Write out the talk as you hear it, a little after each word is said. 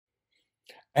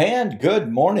And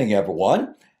good morning,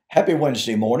 everyone. Happy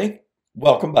Wednesday morning.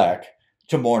 Welcome back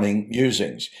to Morning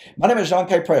Musings. My name is Don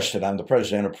K. Preston. I'm the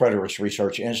president of Preterist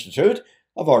Research Institute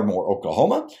of Ardmore,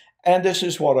 Oklahoma. And this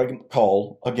is what I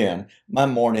call, again, my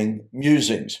Morning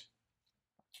Musings.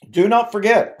 Do not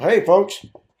forget, hey, folks,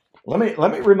 let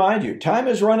me remind you, time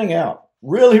is running out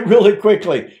really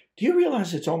quickly. Do you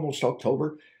realize it's almost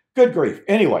October? Good grief.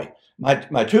 Anyway,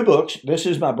 my two books, this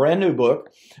is my brand new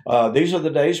book. These are the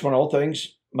days when all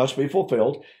things must be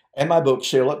fulfilled, and my book,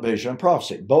 Seal It, Vision, and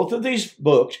Prophecy. Both of these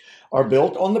books are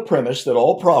built on the premise that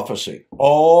all prophecy,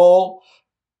 all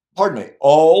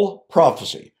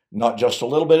prophecy, not just a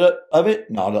little bit of it,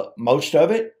 not most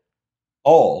of it,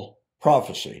 all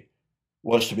prophecy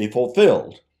was to be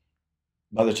fulfilled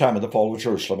by the time of the fall of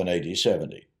Jerusalem in AD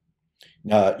 70.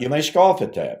 Now, you may scoff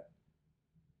at that.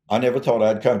 I never thought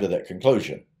I'd come to that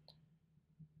conclusion.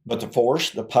 But the force,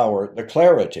 the power, the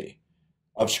clarity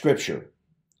of Scripture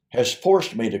has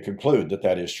forced me to conclude that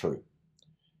that is true.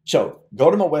 So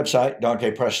go to my website,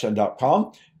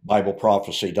 donkpreston.com,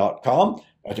 bibleprophecy.com.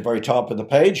 At the very top of the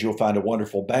page, you'll find a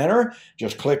wonderful banner.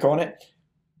 Just click on it.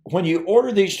 When you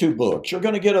order these two books, you're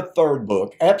going to get a third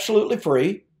book absolutely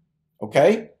free,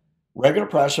 okay? Regular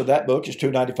price of that book is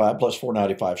 $2.95 plus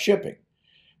 $4.95 shipping.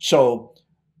 So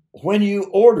when you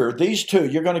order these two,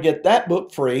 you're going to get that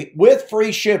book free with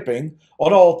free shipping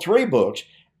on all three books.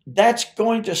 That's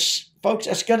going to, folks,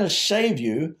 that's going to save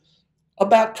you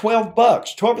about $12,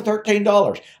 $12 or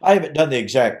 $13. I haven't done the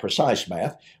exact precise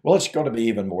math. Well, it's going to be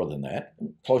even more than that,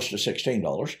 close to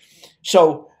 $16.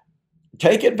 So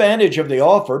take advantage of the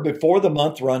offer before the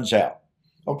month runs out.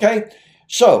 Okay?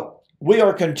 So we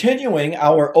are continuing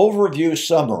our overview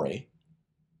summary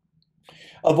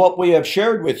of what we have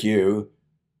shared with you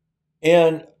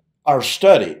in our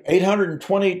study.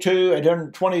 822,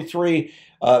 823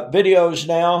 videos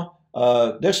now.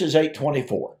 This is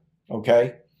 824,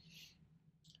 okay?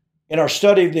 In our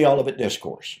study of the Olivet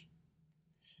Discourse.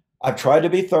 I've tried to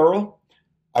be thorough.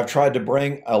 I've tried to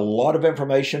bring a lot of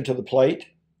information to the plate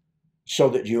so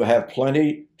that you have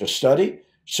plenty to study,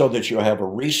 so that you have a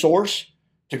resource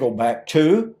to go back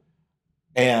to.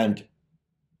 And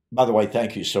by the way,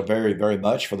 thank you so very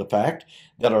much for the fact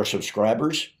that our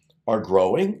subscribers are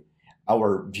growing.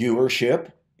 Our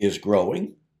viewership is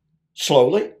growing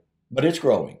slowly, but it's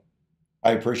growing.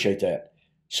 I appreciate that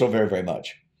so very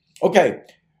much. Okay,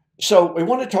 so we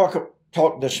want to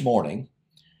talk this morning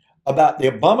about the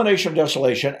abomination of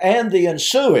desolation and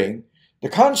the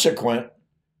consequent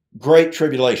great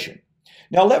tribulation.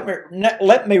 Now,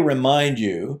 let me remind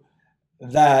you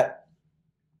that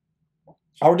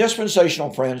our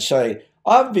dispensational friends say,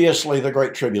 obviously the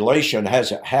great tribulation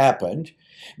hasn't happened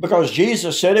because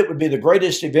Jesus said it would be the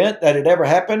greatest event that had ever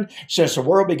happened since the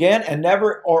world began and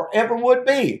never or ever would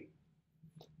be.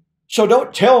 So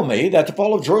don't tell me that the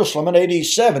fall of Jerusalem in AD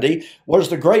 70 was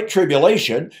the Great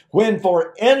Tribulation when,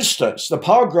 for instance, the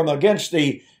pogrom against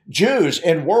the Jews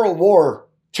in World War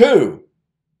II,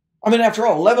 I mean, after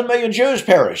all, 11 million Jews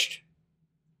perished.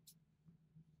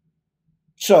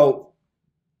 So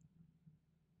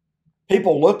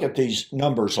people look at these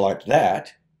numbers like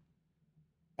that,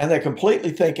 and they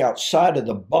completely think outside of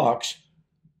the box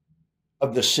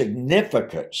of the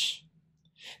significance.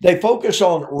 They focus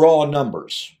on raw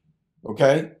numbers,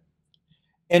 okay,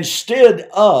 instead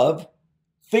of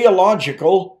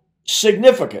theological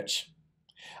significance.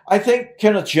 I think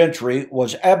Kenneth Gentry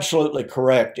was absolutely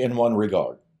correct in one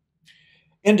regard.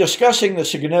 In discussing the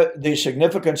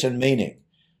significance and meaning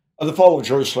of the fall of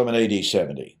Jerusalem in AD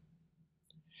 70,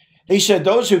 he said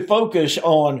those who focus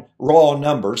on raw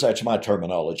numbers, that's my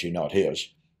terminology, not his,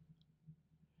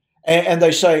 and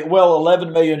they say, well,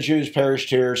 11 million Jews perished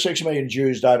here, 6 million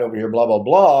Jews died over here, blah, blah,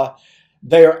 blah,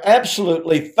 they are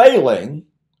absolutely failing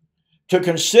to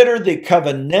consider the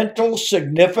covenantal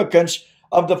significance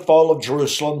of the fall of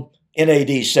Jerusalem in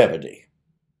AD 70.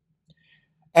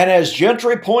 And as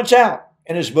Gentry points out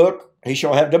in his book, He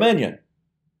Shall Have Dominion,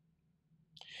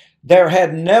 there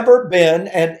had never been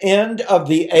an end of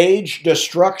the age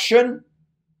destruction,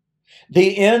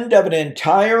 the end of an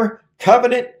entire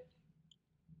covenant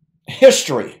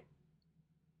history,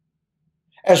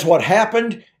 as what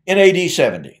happened in AD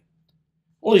 70.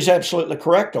 Well, he's absolutely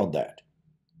correct on that.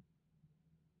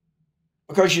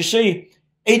 Because you see,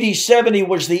 AD 70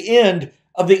 was the end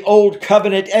of the old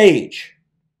covenant age.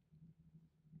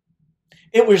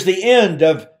 It was the end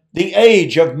of the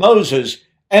age of Moses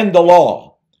and the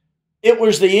law. It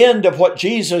was the end of what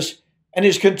Jesus and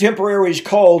his contemporaries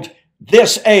called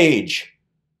this age.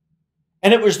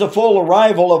 And it was the full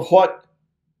arrival of what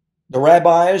the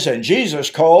rabbis and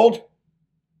Jesus called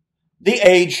the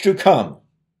age to come.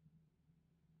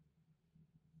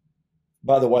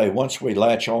 by the way, once we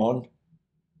latch on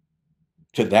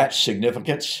to that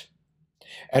significance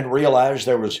and realize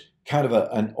there was kind of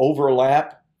an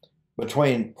overlap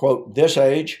between, quote, this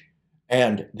age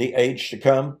and the age to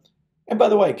come. And by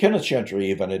the way, Kenneth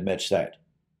Gentry even admits that.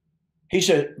 He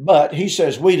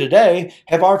says, we today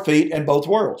have our feet in both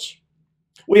worlds.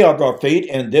 We have our feet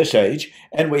in this age,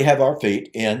 and we have our feet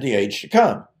in the age to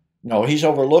come. No, he's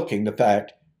overlooking the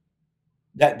fact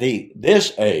that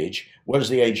this age was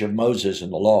the age of Moses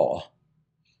and the law.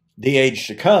 The age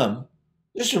to come,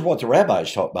 this is what the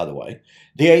rabbis taught, by the way.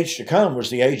 The age to come was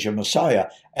the age of Messiah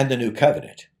and the new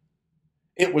covenant.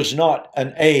 It was not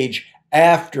an age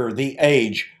after the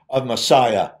age of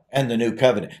Messiah and the new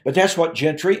covenant. But that's what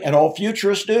Gentry and all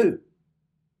futurists do.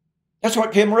 That's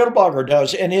what Kim Riddlebacher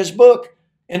does in his book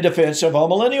in defense of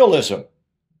amillennialism.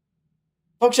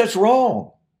 Folks, that's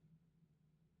wrong.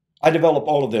 I develop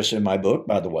all of this in my book,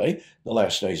 by the way, The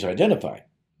Last Days Identified.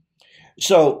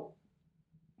 So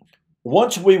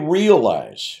once we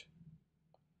realize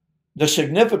the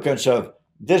significance of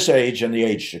this age and the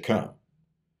age to come,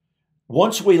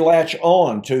 once we latch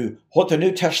on to what the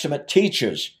New Testament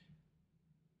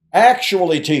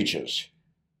actually teaches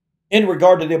in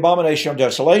regard to the abomination of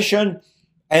desolation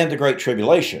and the Great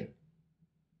Tribulation,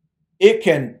 it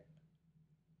can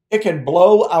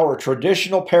blow our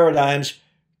traditional paradigms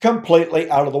completely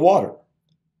out of the water.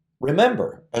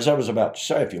 Remember, as I was about to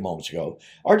say a few moments ago,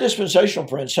 our dispensational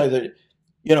friends say that,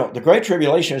 the Great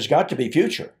Tribulation has got to be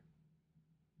future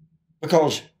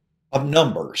because of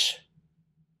numbers.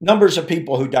 Numbers of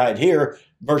people who died here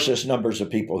versus numbers of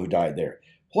people who died there.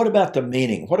 What about the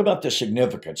meaning? What about the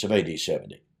significance of AD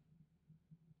 70?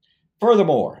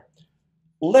 Furthermore,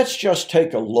 let's just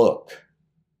take a look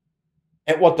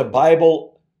at what the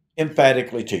Bible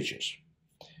emphatically teaches.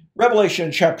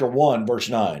 Revelation chapter 1, verse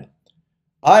 9.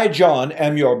 I, John,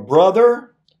 am your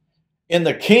brother in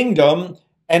the kingdom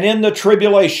and in the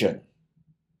tribulation.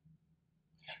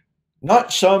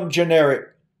 Not some generic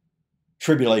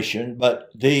tribulation, but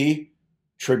the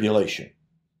tribulation.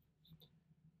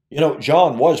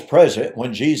 John was present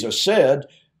when Jesus said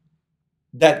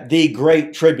that the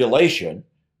Great Tribulation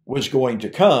was going to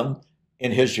come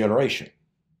in his generation.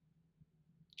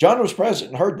 John was present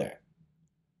and heard that.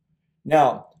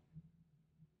 Now,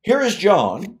 here is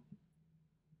John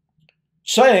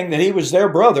saying that he was their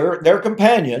brother, their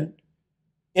companion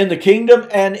in the kingdom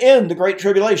and in the Great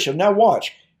Tribulation. Now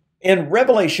watch. In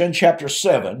Revelation chapter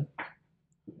 7,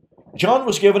 John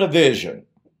was given a vision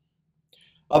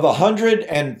of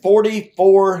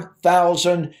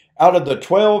 144,000 out of the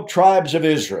 12 tribes of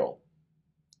Israel.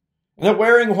 And they're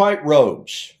wearing white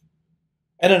robes.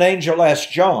 And an angel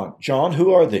asked John, John,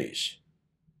 who are these?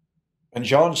 And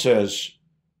John says,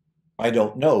 I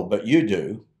don't know, but you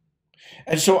do.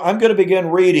 And so I'm going to begin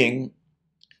reading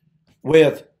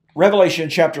with Revelation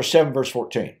chapter 7, verse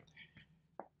 14.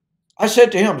 I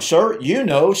said to him, sir, you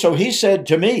know. So he said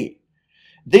to me,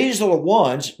 these are the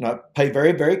ones, now pay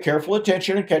very, very careful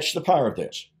attention and catch the power of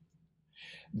this.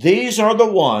 These are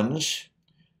the ones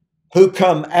who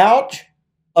come out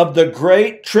of the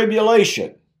great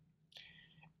tribulation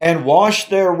and washed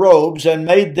their robes and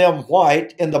made them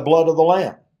white in the blood of the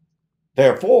Lamb.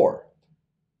 Therefore,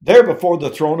 they're before the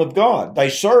throne of God. They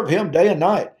serve him day and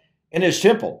night in his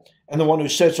temple, and the one who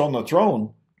sits on the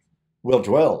throne will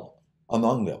dwell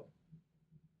among them.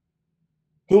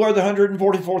 Who are the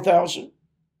 144,000?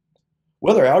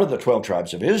 Well, they're out of the 12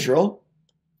 tribes of Israel.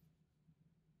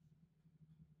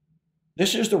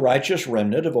 This is the righteous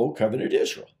remnant of Old Covenant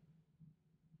Israel.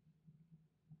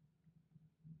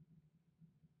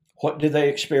 What did they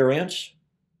experience?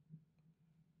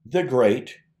 The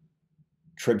Great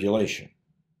Tribulation.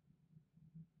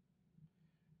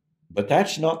 But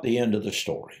that's not the end of the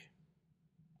story.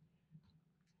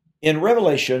 In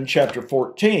Revelation chapter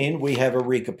 14, we have a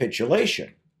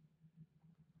recapitulation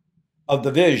of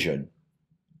the vision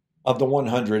of the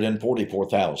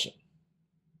 144,000.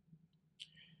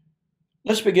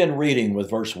 Let's begin reading with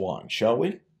verse 1, shall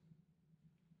we?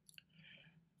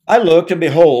 I looked, and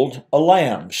behold, a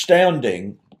lamb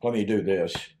standing, let me do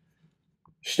this,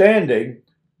 standing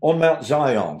on Mount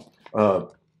Zion.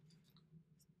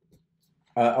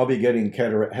 I'll be having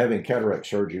cataract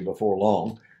surgery before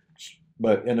long,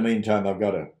 but in the meantime, I've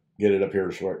got to get it up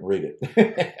here so I can read it.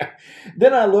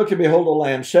 Then I looked, and behold, a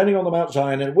lamb standing on the Mount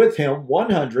Zion, and with him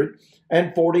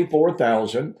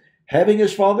 144,000, having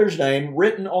his father's name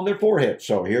written on their foreheads.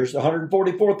 So here's the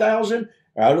 144,000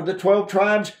 out of the 12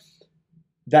 tribes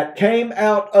that came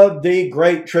out of the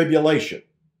Great Tribulation.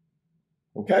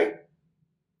 Okay?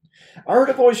 I heard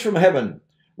a voice from heaven,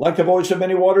 like the voice of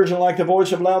many waters and like the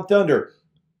voice of loud thunder.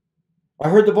 I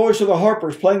heard the voice of the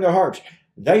harpers playing their harps.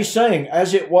 They sang,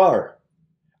 as it were,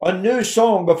 a new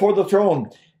song before the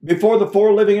throne, before the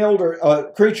four living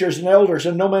creatures and elders,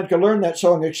 and no man could learn that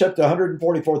song except the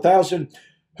 144,000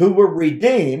 who were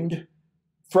redeemed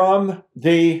from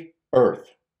the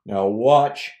earth. Now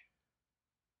watch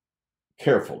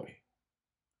carefully.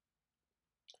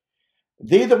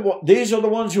 These are the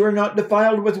ones who are not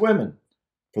defiled with women,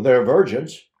 for they are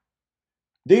virgins.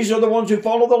 These are the ones who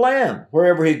follow the Lamb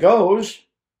wherever he goes.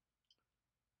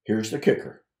 Here's the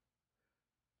kicker.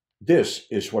 This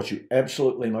is what you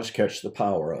absolutely must catch the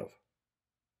power of.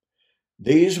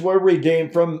 These were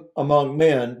redeemed from among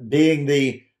men, being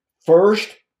the first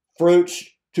fruits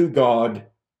to God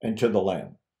and to the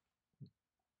Lamb.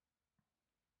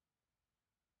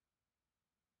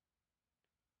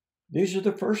 These are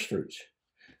the first fruits.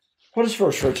 What does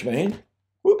first fruits mean?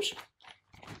 Whoops.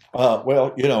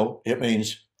 Well, you know, it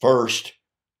means first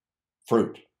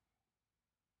fruit.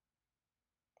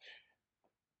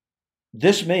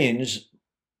 This means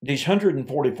these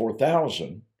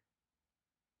 144,000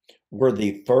 were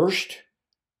the first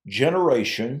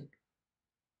generation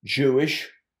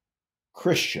Jewish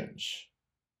Christians.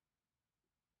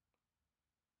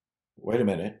 Wait a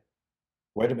minute.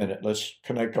 Let's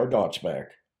connect our dots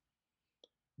back.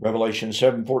 Revelation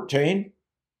 7:14,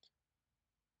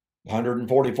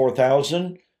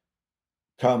 144,000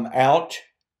 come out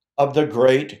of the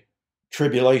great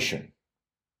tribulation.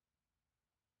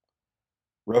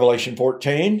 Revelation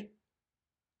 14,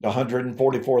 the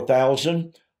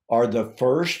 144,000 are the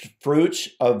first fruits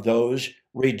of those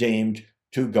redeemed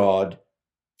to God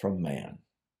from man.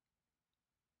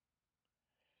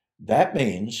 That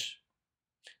means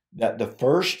that the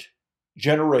first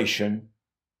generation,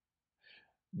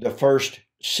 the first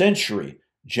century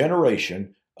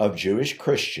generation of Jewish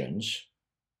Christians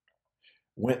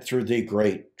went through the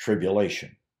Great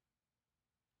Tribulation.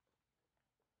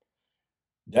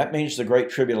 That means the Great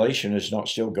Tribulation is not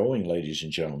still going, ladies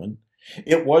and gentlemen.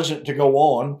 It wasn't to go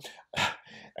on,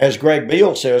 as Greg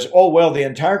Beale says, oh, well, the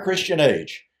entire Christian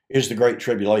age is the Great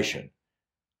Tribulation.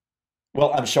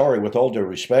 Well, I'm sorry, with all due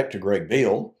respect to Greg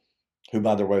Beale, who,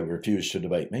 by the way, refused to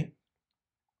debate me.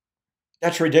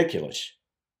 That's ridiculous.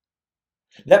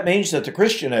 That means that the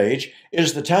Christian age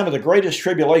is the time of the greatest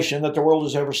tribulation that the world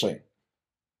has ever seen,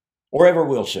 or ever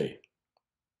will see.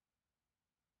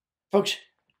 Folks,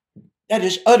 that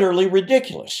is utterly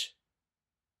ridiculous.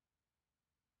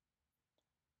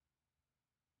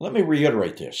 Let me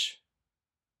reiterate this.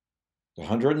 The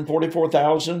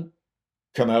 144,000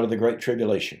 come out of the Great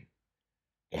Tribulation.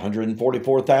 The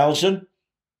 144,000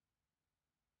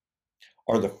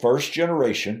 are the first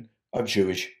generation of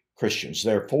Jewish Christians.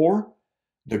 Therefore,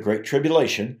 the Great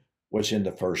Tribulation was in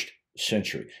the first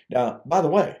century. Now, by the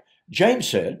way, James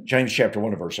said, James chapter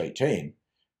 1 verse 18,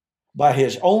 by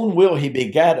his own will he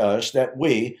begat us that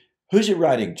we, who's he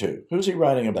writing to? Who's he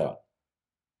writing about?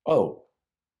 Oh,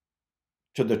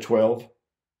 to the 12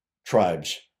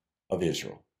 tribes of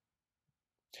Israel.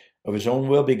 Of his own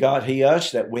will begot he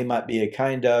us that we might be a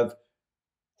kind of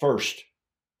first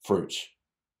fruits.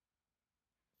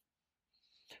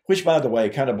 Which, by the way,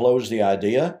 kind of blows the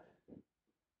idea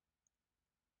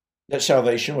that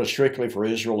salvation was strictly for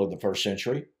Israel in the first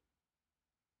century.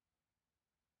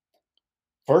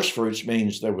 First fruits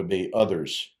means there would be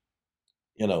others,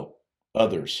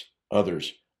 others.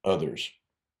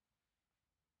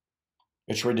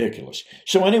 It's ridiculous.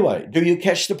 So anyway, do you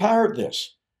catch the power of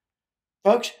this?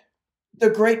 Folks, the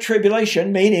Great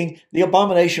Tribulation, meaning the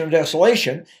abomination of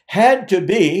desolation, had to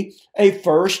be a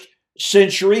first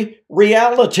century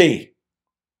reality.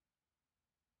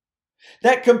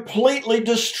 That completely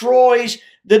destroys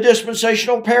the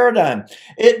dispensational paradigm.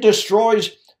 It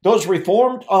destroys those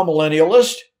reformed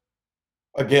amillennialists,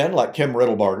 again, like Kim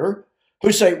Riddlebarger,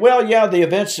 who say, well, yeah, the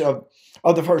events of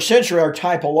the first century are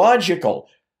typological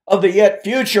of the yet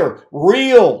future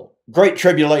real Great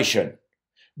Tribulation,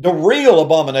 the real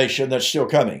abomination that's still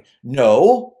coming.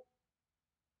 No,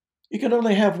 you can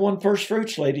only have one first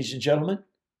fruits, ladies and gentlemen.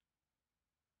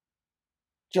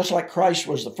 Just like Christ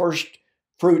was the first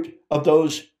fruit of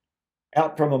those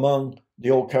out from among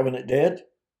the old covenant dead,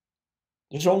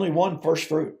 there's only one first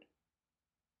fruit.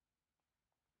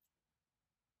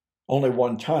 Only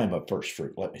one time of first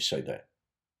fruit, let me say that.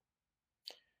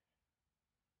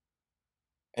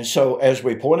 And so, as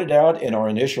we pointed out in our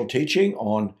initial teaching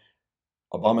on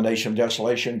abomination of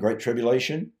desolation, Great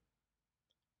Tribulation,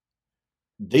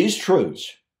 these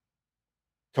truths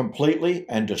completely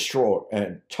and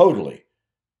totally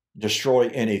destroy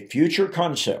any future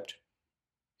concept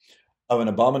of an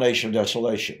abomination of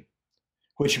desolation,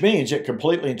 which means it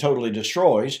completely and totally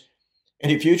destroys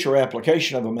any future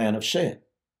application of a man of sin.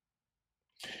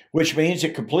 which means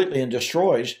it completely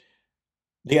destroys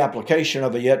the application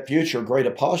of a yet future great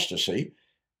apostasy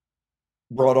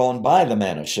brought on by the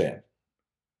man of sin.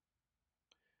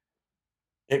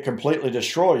 It completely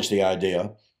destroys the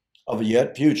idea of a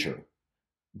yet future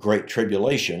great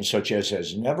tribulation, such as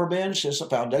has never been since the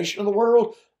foundation of the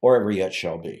world or ever yet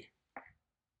shall be.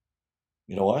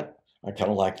 You know what? I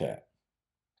kind of like that.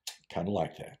 Kind of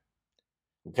like that.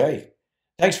 Okay.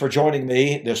 Thanks for joining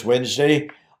me this Wednesday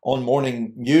on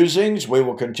Morning Musings. We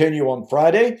will continue on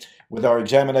Friday with our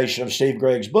examination of Steve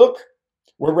Gregg's book.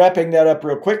 We're wrapping that up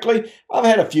real quickly. I've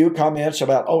had a few comments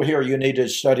about, oh, here, you need to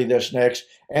study this next,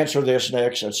 answer this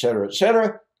next, etc.,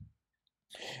 etc.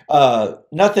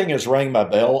 Nothing has rang my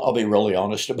bell. I'll be really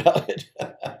honest about it.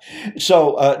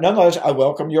 So nonetheless, I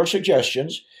welcome your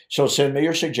suggestions. So send me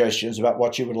your suggestions about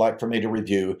what you would like for me to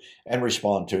review and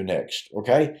respond to next.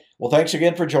 Okay? Well, thanks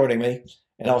again for joining me,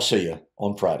 and I'll see you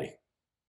on Friday.